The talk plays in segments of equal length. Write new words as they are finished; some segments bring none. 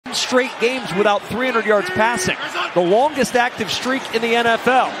straight games without 300 yards passing. The longest active streak in the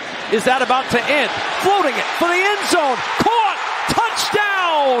NFL. Is that about to end? Floating it for the end zone. Caught!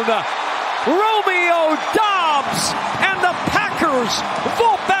 Touchdown! Romeo Doubs, and the Packers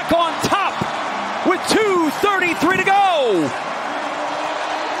vault back on top with 2:33 to go.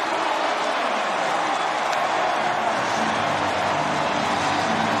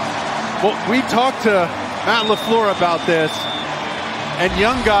 Well, we talked to Matt LaFleur about this, and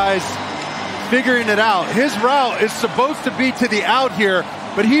young guys figuring it out. His route is supposed to be to the out here,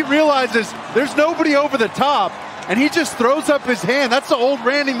 but he realizes there's nobody over the top, and he just throws up his hand. That's the old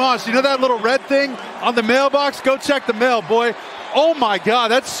Randy Moss. You know that little red thing on the mailbox? Go check the mail, boy. Oh, my God,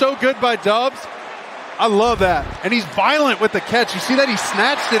 that's so good by Doubs. I love that. And he's violent with the catch. You see that? He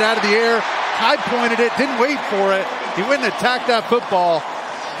snatched it out of the air, high-pointed it, didn't wait for it. He went and attacked that football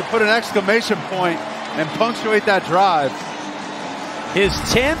to put an exclamation point and punctuate that drive. His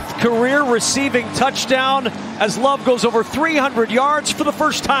 10th career receiving touchdown as Love goes over 300 yards for the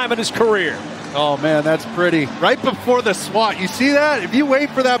first time in his career. Oh, man, that's pretty. Right before the swat. You see that? If you wait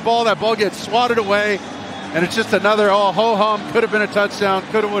for that ball gets swatted away, and it's just another, ho-hum, could have been a touchdown,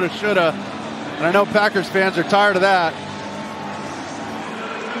 coulda, woulda, shoulda. And I know Packers fans are tired of that.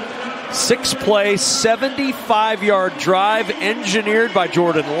 6-play, 75-yard drive engineered by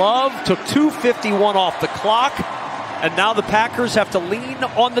Jordan Love. Took 2:51 off the clock. And now the Packers have to lean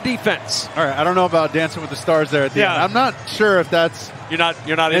on the defense. All right, I don't know about Dancing with the Stars there at the end. I'm not sure if that's you're not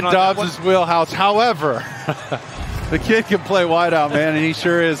in Dobbs' wheelhouse. However, the kid can play wideout, man, and he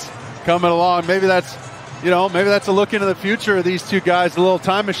sure is coming along. Maybe that's a look into the future of these two guys, a little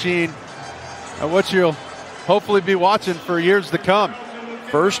time machine, and what you'll hopefully be watching for years to come.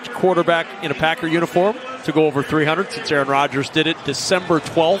 First quarterback in a Packer uniform to go over 300 since Aaron Rodgers did it December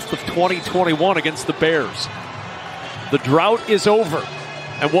 12th of 2021 against the Bears. The drought is over,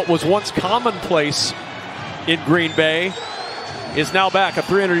 and what was once commonplace in Green Bay is now back, a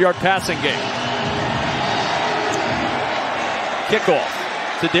 300-yard passing game.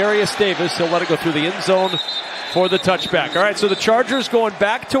 Kickoff to Darius Davis. He'll let it go through the end zone for the touchback. All right, so the Chargers going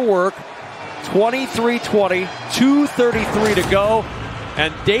back to work, 23-20, 2:33 to go.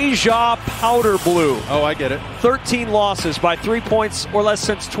 And Deja Powder Blue. Oh, I get it. 13 losses by 3 points or less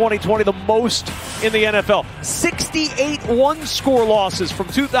since 2020, the most in the NFL. 68 one-score losses from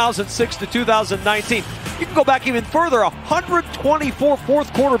 2006 to 2019. You can go back even further, 124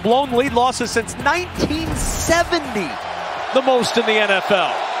 fourth-quarter blown lead losses since 1970, the most in the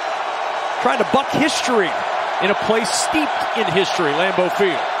NFL. Trying to buck history in a place steeped in history, Lambeau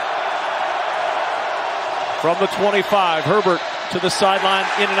Field. From the 25, Herbert to the sideline,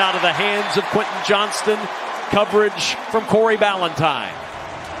 in and out of the hands of Quentin Johnston. Coverage from Corey Ballentine.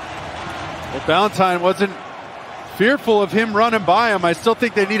 Well, Ballentine wasn't fearful of him running by him. I still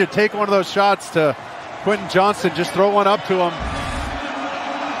think they need to take one of those shots to Quentin Johnston. Just throw one up to him.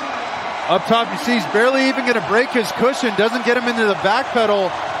 Up top, you see he's barely even going to break his cushion. Doesn't get him into the back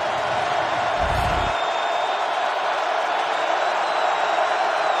pedal.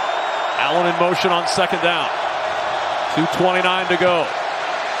 Allen in motion on second down. 2:29 to go.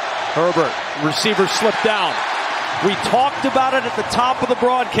 Herbert, receiver slipped down. We talked about it at the top of the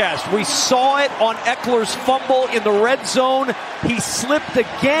broadcast. We saw it on Eckler's fumble in the red zone. He slipped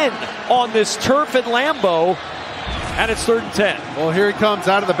again on this turf at Lambeau, and it's 3rd and 10. Well, here he comes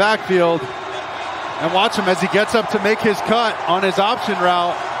out of the backfield, and watch him as he gets up to make his cut on his option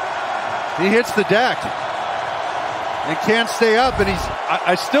route. He hits the deck and can't stay up, and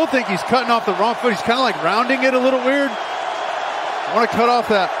I still think he's cutting off the wrong foot. He's kind of like rounding it a little weird. I want to cut off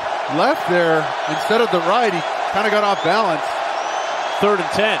that left there instead of the right. He kind of got off balance. 3rd and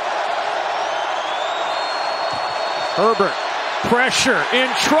 10. Herbert, pressure, in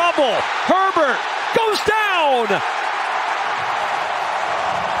trouble. Herbert goes down.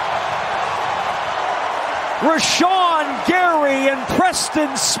 Rashawn Gary and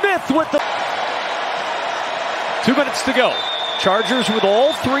Preston Smith with the 2 minutes to go. Chargers with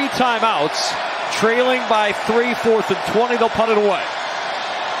all 3 timeouts, trailing by 3, 4th and 20. They'll punt it away.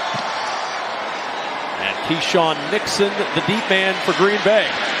 And Keyshawn Nixon, the deep man for Green Bay,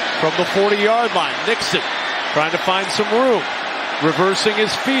 from the 40-yard line. Nixon trying to find some room, reversing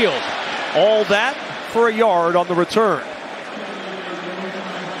his field. All that for a yard on the return.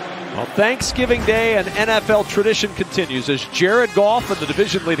 Well, Thanksgiving Day and NFL tradition continues as Jared Goff and the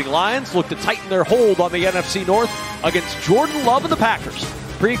division-leading Lions look to tighten their hold on the NFC North against Jordan Love and the Packers.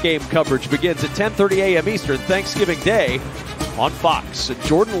 Pre-game coverage begins at 10:30 a.m. Eastern, Thanksgiving Day on Fox. And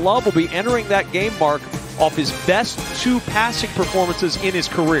Jordan Love will be entering that game mark off his best 2 passing performances in his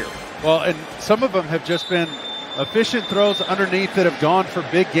career. Well, and some of them have just been efficient throws underneath that have gone for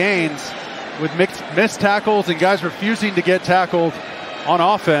big gains with missed tackles and guys refusing to get tackled on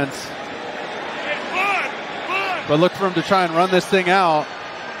offense. But look for him to try and run this thing out.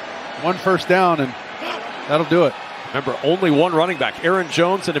 1 first down, and that'll do it. Remember, only one running back. Aaron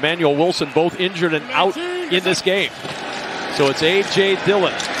Jones and Emmanuel Wilson both injured and out in this game. So it's A.J.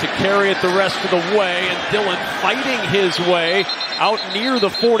 Dillon to carry it the rest of the way, and Dillon fighting his way out near the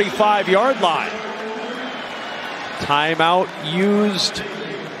 45-yard line. Timeout used,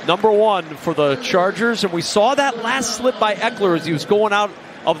 number 1 for the Chargers, and we saw that last slip by Ekeler as he was going out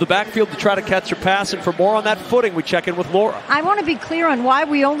of the backfield to try to catch a pass. And for more on that footing, we check in with Laura. I want to be clear on why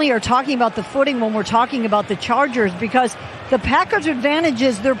we only are talking about the footing when we're talking about the Chargers, because the Packers' advantage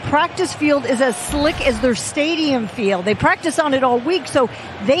is their practice field is as slick as their stadium field. They practice on it all week, so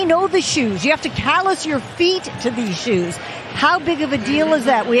they know the shoes. You have to callus your feet to these shoes. How big of a deal is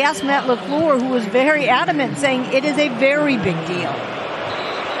that? We asked Matt LaFleur, who was very adamant, saying it is a very big deal.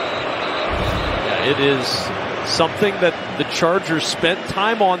 Yeah, it is something that the Chargers spent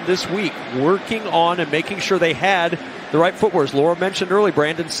time on this week, working on and making sure they had the right footwear. As Laura mentioned earlier,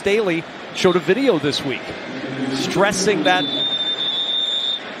 Brandon Staley showed a video this week stressing that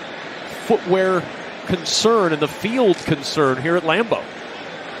footwear concern and the field concern here at Lambeau.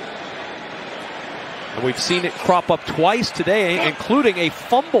 And we've seen it crop up twice today, including a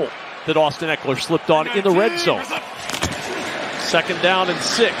fumble that Austin Ekeler slipped on in the red zone. 2nd down and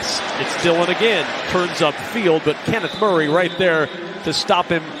 6. It's Dillon again. Turns upfield, but Kenneth Murray right there to stop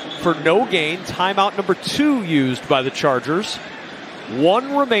him for no gain. Timeout number 2 used by the Chargers.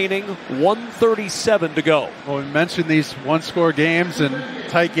 1 remaining, 1:37 to go. Well, we mentioned these one-score games and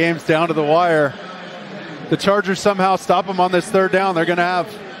tight games down to the wire. The Chargers somehow stop them on this 3rd down. They're going to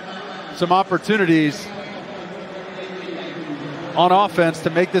have some opportunities on offense to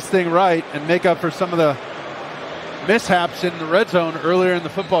make this thing right and make up for some of the mishaps in the red zone earlier in the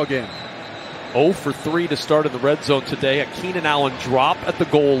football game. 0 for 3 to start in the red zone today. A Keenan Allen drop at the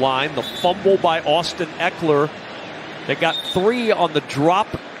goal line. The fumble by Austin Ekeler. They got 3 on the drop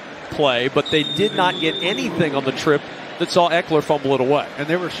play, but they did not get anything on the trip that saw Ekeler fumble it away. And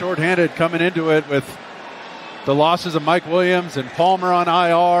they were shorthanded coming into it with the losses of Mike Williams and Palmer on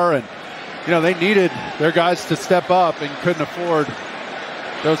IR, and they needed their guys to step up and couldn't afford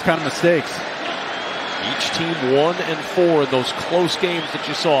those kind of mistakes. Each team 1 and 4 in those close games that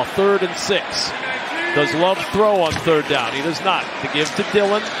you saw. 3rd and 6. Does Love throw on 3rd down? He does not. To give to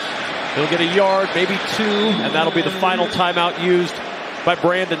Dillon. He'll get a yard, maybe 2, and that'll be the final timeout used by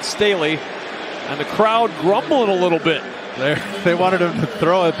Brandon Staley. And the crowd grumbling a little bit. They wanted him to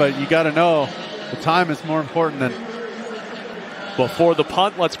throw it, but you got to know the time is more important than. Before the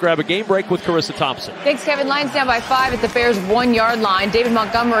punt, let's grab a game break with Carissa Thompson. Thanks, Kevin. Lions down by 5 at the Bears' 1-yard line. David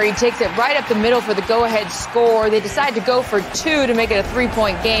Montgomery takes it right up the middle for the go-ahead score. They decide to go for 2 to make it a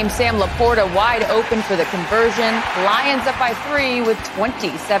 3-point game. Sam Laporta wide open for the conversion. Lions up by 3 with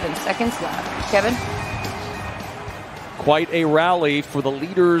 27 seconds left. Kevin? Quite a rally for the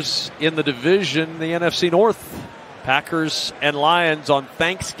leaders in the division, the NFC North. Packers and Lions on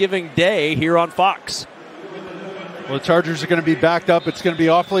Thanksgiving Day here on Fox. Well, the Chargers are going to be backed up. It's going to be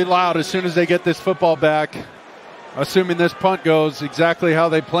awfully loud as soon as they get this football back, assuming this punt goes exactly how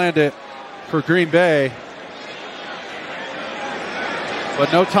they planned it for Green Bay.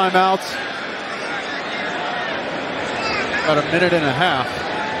 But no timeouts. About a minute and a half.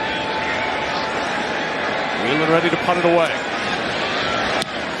 Whelan ready to punt it away.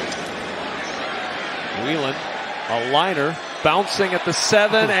 Whelan, a liner, bouncing at the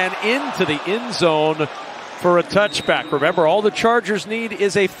 7 and into the end zone for a touchback. Remember, all the Chargers need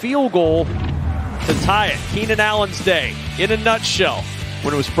is a field goal to tie it. Keenan Allen's day, in a nutshell.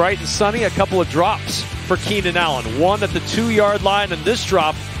 When it was bright and sunny, a couple of drops for Keenan Allen. 1 at the 2-yard line, and this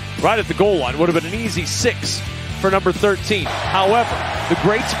drop right at the goal line would have been an easy 6 for number 13. However, the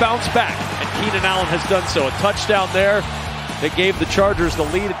greats bounce back, and Keenan Allen has done so. A touchdown there that gave the Chargers the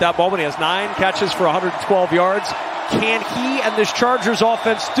lead at that moment. He has 9 catches for 112 yards. Can he and this Chargers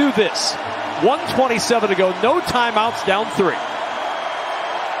offense do this? 1:27 to go, no timeouts, down 3.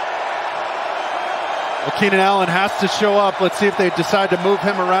 Well, Keenan Allen has to show up. Let's see if they decide to move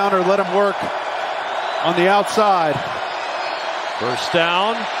him around or let him work on the outside. First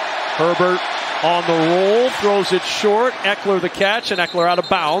down, Herbert on the roll, throws it short. Ekeler the catch, and Ekeler out of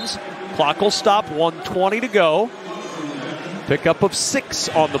bounds. Clock will stop, 1:20 to go. Pickup of 6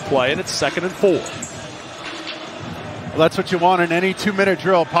 on the play, and it's 2nd and 4. Well, that's what you want in any 2-minute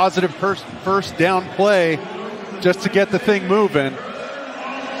drill. Positive first down play just to get the thing moving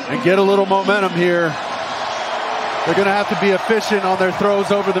and get a little momentum here. They're going to have to be efficient on their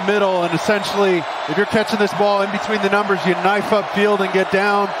throws over the middle and essentially If you're catching this ball in between the numbers, you knife up field and get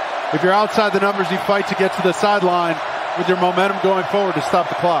down. If you're outside the numbers, you fight to get to the sideline with your momentum going forward to stop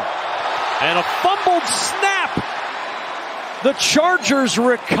the clock. And a fumbled snap. The Chargers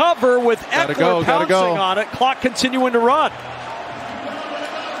recover with Eckler pouncing on it. Clock continuing to run.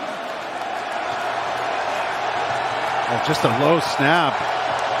 Oh, just a low snap.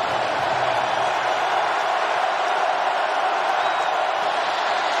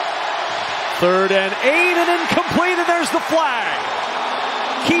 Third and 8 and incomplete, and there's the flag.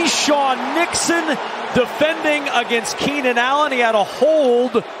 Keyshawn Nixon defending against Keenan Allen. He had a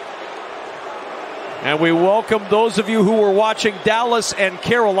hold. And we welcome those of you who were watching Dallas and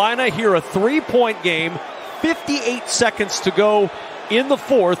Carolina. Here, a 3-point game, 58 seconds to go in the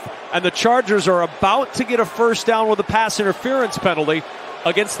fourth, and the Chargers are about to get a first down with a pass interference penalty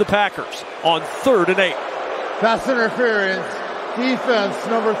against the Packers on 3rd and 8. Pass interference, defense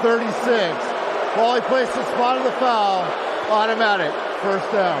number 36. Ball he placed the spot of the foul, automatic, first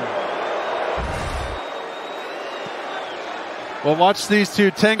down. Well, watch these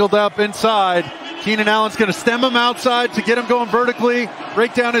two tangled up inside. Keenan Allen's going to stem him outside to get him going vertically,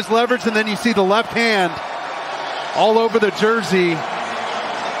 break down his leverage, and then you see the left hand all over the jersey.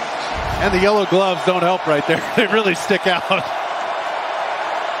 And the yellow gloves don't help right there. They really stick out.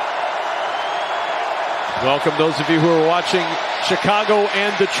 Welcome those of you who are watching Chicago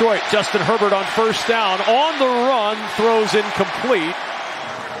and Detroit. Justin Herbert on first down. On the run, throws incomplete.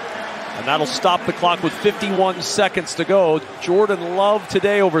 And that'll stop the clock with 51 seconds to go. Jordan Love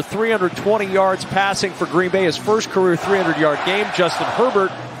today over 320 yards passing for Green Bay. His first career 300-yard game. Justin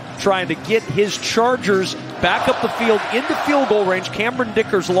Herbert trying to get his Chargers back up the field into field goal range. Cameron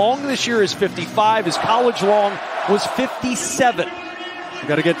Dicker's long this year is 55. His college long was 57. You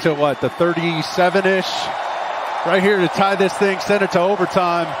got to get to what, the 37-ish right here to tie this thing, send it to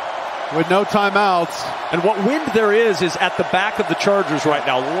overtime with no timeouts. And what wind there is at the back of the Chargers right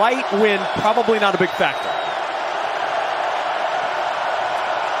now. Light wind, probably not a big factor.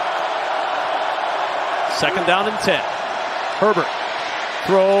 Second down and 10. Herbert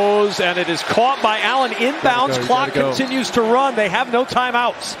throws, and it is caught by Allen inbounds. Clock continues to run. They have no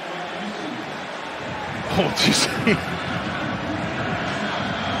timeouts. Oh, geez.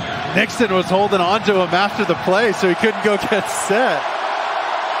 Nixon was holding on to him after the play, so he couldn't go get set.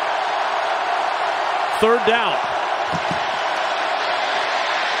 Third down.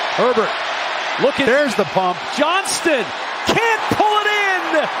 Herbert looking. There's the pump. Johnston can't pull it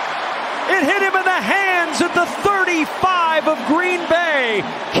in. It hit him in the hands at the 35 of Green Bay.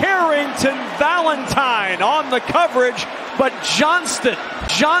 Carrington Valentine on the coverage, but Johnston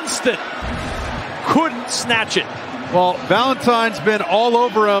couldn't snatch it. Well, Valentine's been all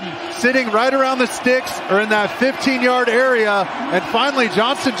over him, sitting right around the sticks or in that 15-yard area, and finally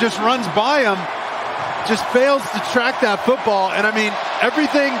Johnston just runs by him, just fails to track that football. And I mean,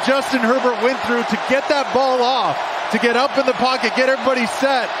 everything Justin Herbert went through to get that ball off, to get up in the pocket, get everybody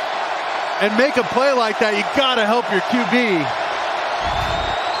set, and make a play like that, you gotta help your QB.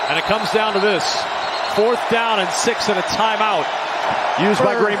 And it comes down to this. 4th down and 6 and a timeout used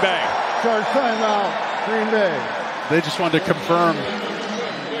by Green Bay. Charge timeout, Green Bay. They just wanted to confirm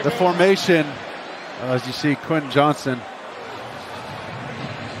the formation. As you see, Quentin Johnston,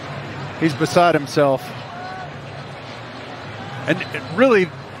 he's beside himself. And really,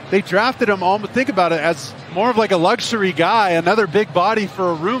 they drafted him, almost, think about it, as more of like a luxury guy, another big body for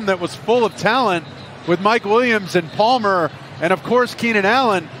a room that was full of talent with Mike Williams and Palmer and, of course, Keenan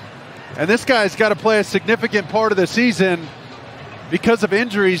Allen. And this guy's got to play a significant part of the season because of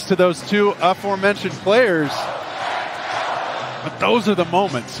injuries to those two aforementioned players. But those are the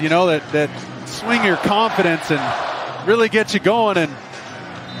moments, you know, that swing your confidence and really get you going. And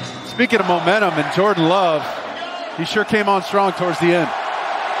speaking of momentum, and Jordan Love, he sure came on strong towards the end.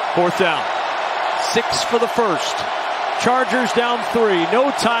 4th down. 6 for the first. Chargers down 3.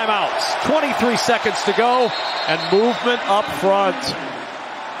 No timeouts. 23 seconds to go. And movement up front.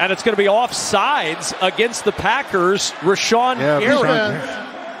 And it's going to be offsides against the Packers. Rashawn Gary.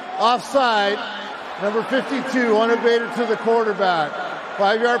 Offside. Number 52, unabated to the quarterback.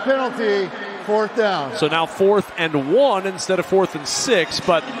 5-yard penalty, 4th down. So now 4th and 1 instead of 4th and 6,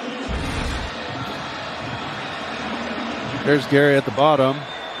 but there's Gary at the bottom.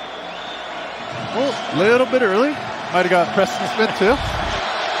 Oh, a little bit early. Might have got Preston Smith too.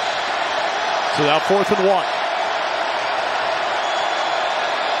 So now 4th and 1.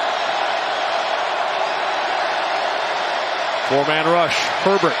 Four-man rush.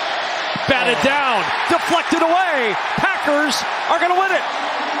 Herbert. Batted down, deflected away. Packers are going to win it.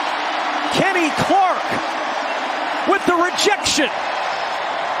 Kenny Clark with the rejection.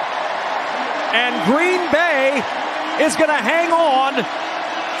 And Green Bay is going to hang on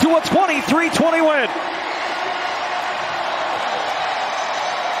to a 23-20 win.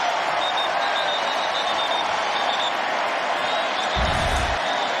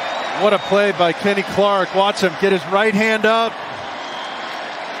 What a play by Kenny Clark. Watch him get his right hand up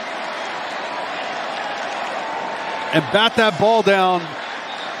and bat that ball down.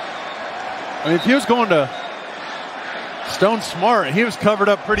 I mean, if he was going to Stone Smart, he was covered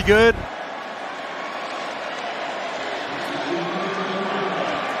up pretty good.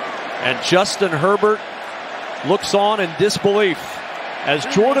 And Justin Herbert looks on in disbelief as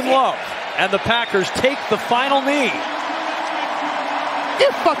Jordan Love and the Packers take the final knee.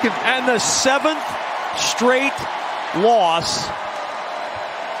 And the 7th straight loss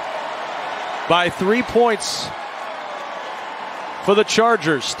by 3 points for the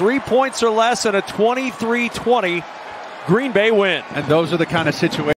Chargers. 3 points or less and a 23-20 Green Bay win. And those are the kind of situations